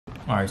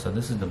Alright, so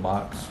this is the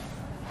box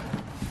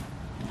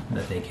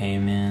that they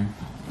came in.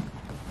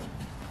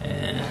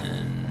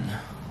 And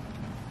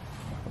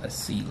let's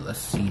see.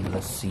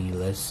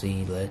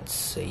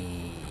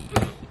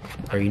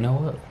 Or you know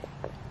what?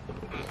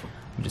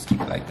 Just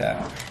keep it like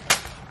that.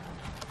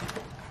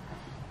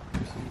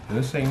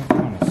 This ain't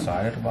on the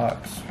side of the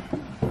box.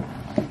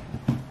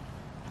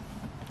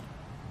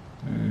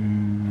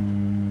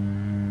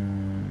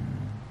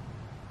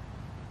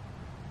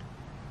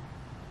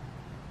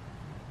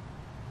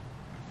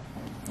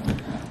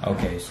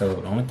 Okay, so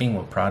the only thing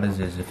with Pradas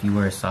is if you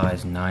wear a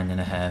size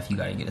 9.5, you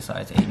gotta get a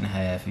size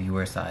 8.5. If you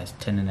wear a size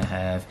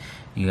 10.5,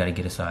 you gotta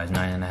get a size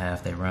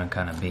 9.5. They run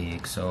kind of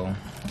big. So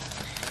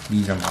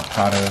these are my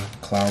Prada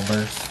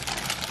Cloudbust.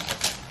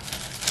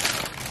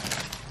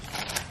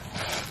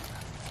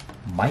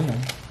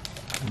 Bam.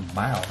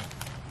 Wow.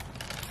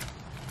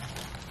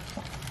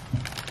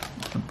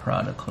 The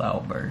Prada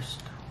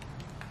Cloudburst.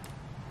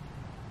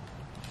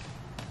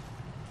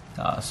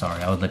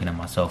 Sorry, I was looking at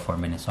myself for a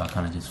minute, so I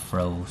kind of just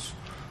froze.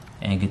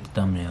 And get the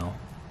thumbnail.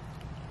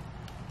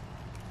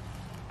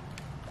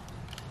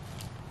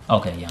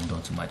 Okay, yeah, I'm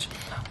doing too much.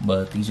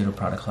 But these are the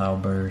Prada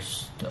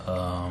Cloudburst.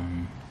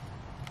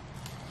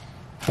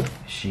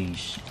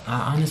 Sheesh.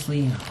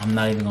 Honestly, I'm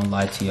not even gonna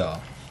lie to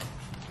y'all.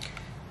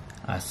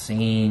 I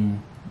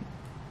seen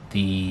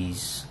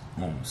these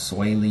on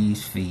Sway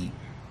Lee's feet.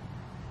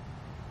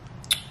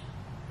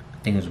 I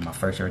think it was my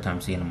first ever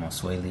time seeing them on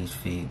Sway Lee's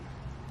feet.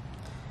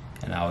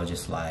 And I was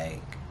just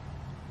like,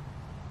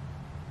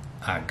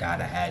 I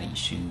gotta have these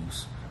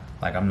shoes.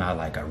 Like, I'm not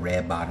like a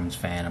Red Bottoms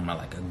fan. I'm not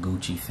like a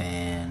Gucci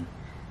fan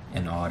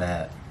and all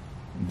that.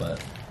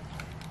 But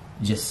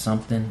just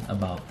something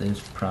about this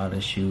Prada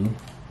shoe,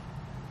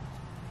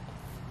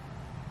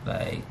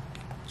 like,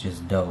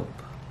 just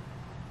dope.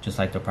 Just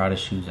like the Prada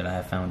shoes that I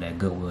have found at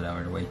Goodwill that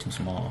were way too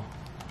small.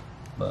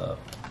 But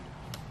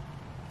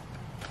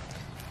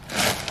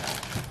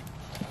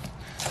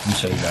let me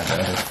show you guys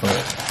the other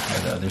foot, or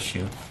the other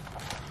shoe.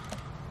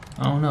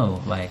 I don't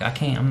know, like,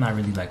 I'm not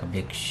really like a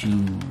big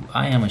shoe.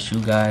 I am a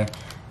shoe guy,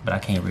 but I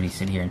can't really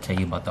sit here and tell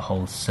you about the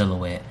whole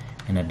silhouette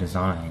and the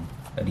design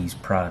of these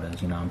Pradas,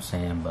 you know what I'm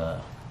saying?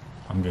 But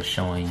I'm just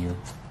showing you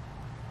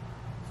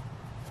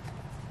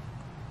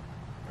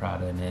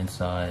Prada on the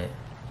inside.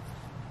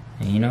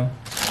 And you know,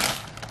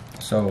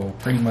 so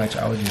pretty much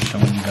I was just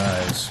showing you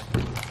guys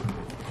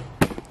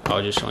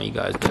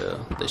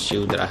the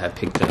shoe that I had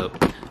picked up,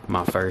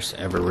 my first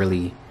ever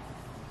really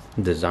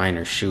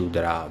designer shoe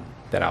that I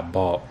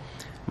bought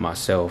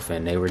myself,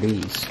 and they were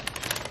these.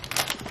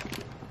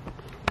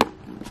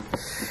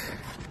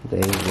 They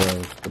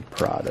were the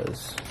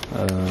Pradas.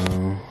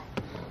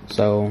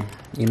 So,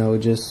 you know,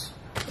 just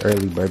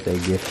early birthday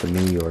gift to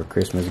me, or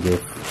Christmas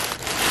gift.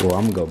 Well,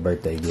 I'm gonna go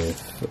birthday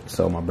gift.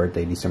 So my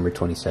birthday, December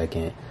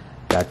 22nd,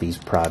 got these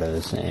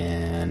Pradas,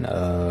 and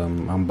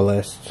I'm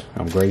blessed,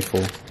 I'm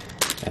grateful,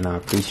 and I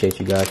appreciate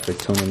you guys for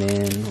tuning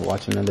in,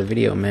 watching another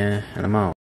video, man, and I'm out.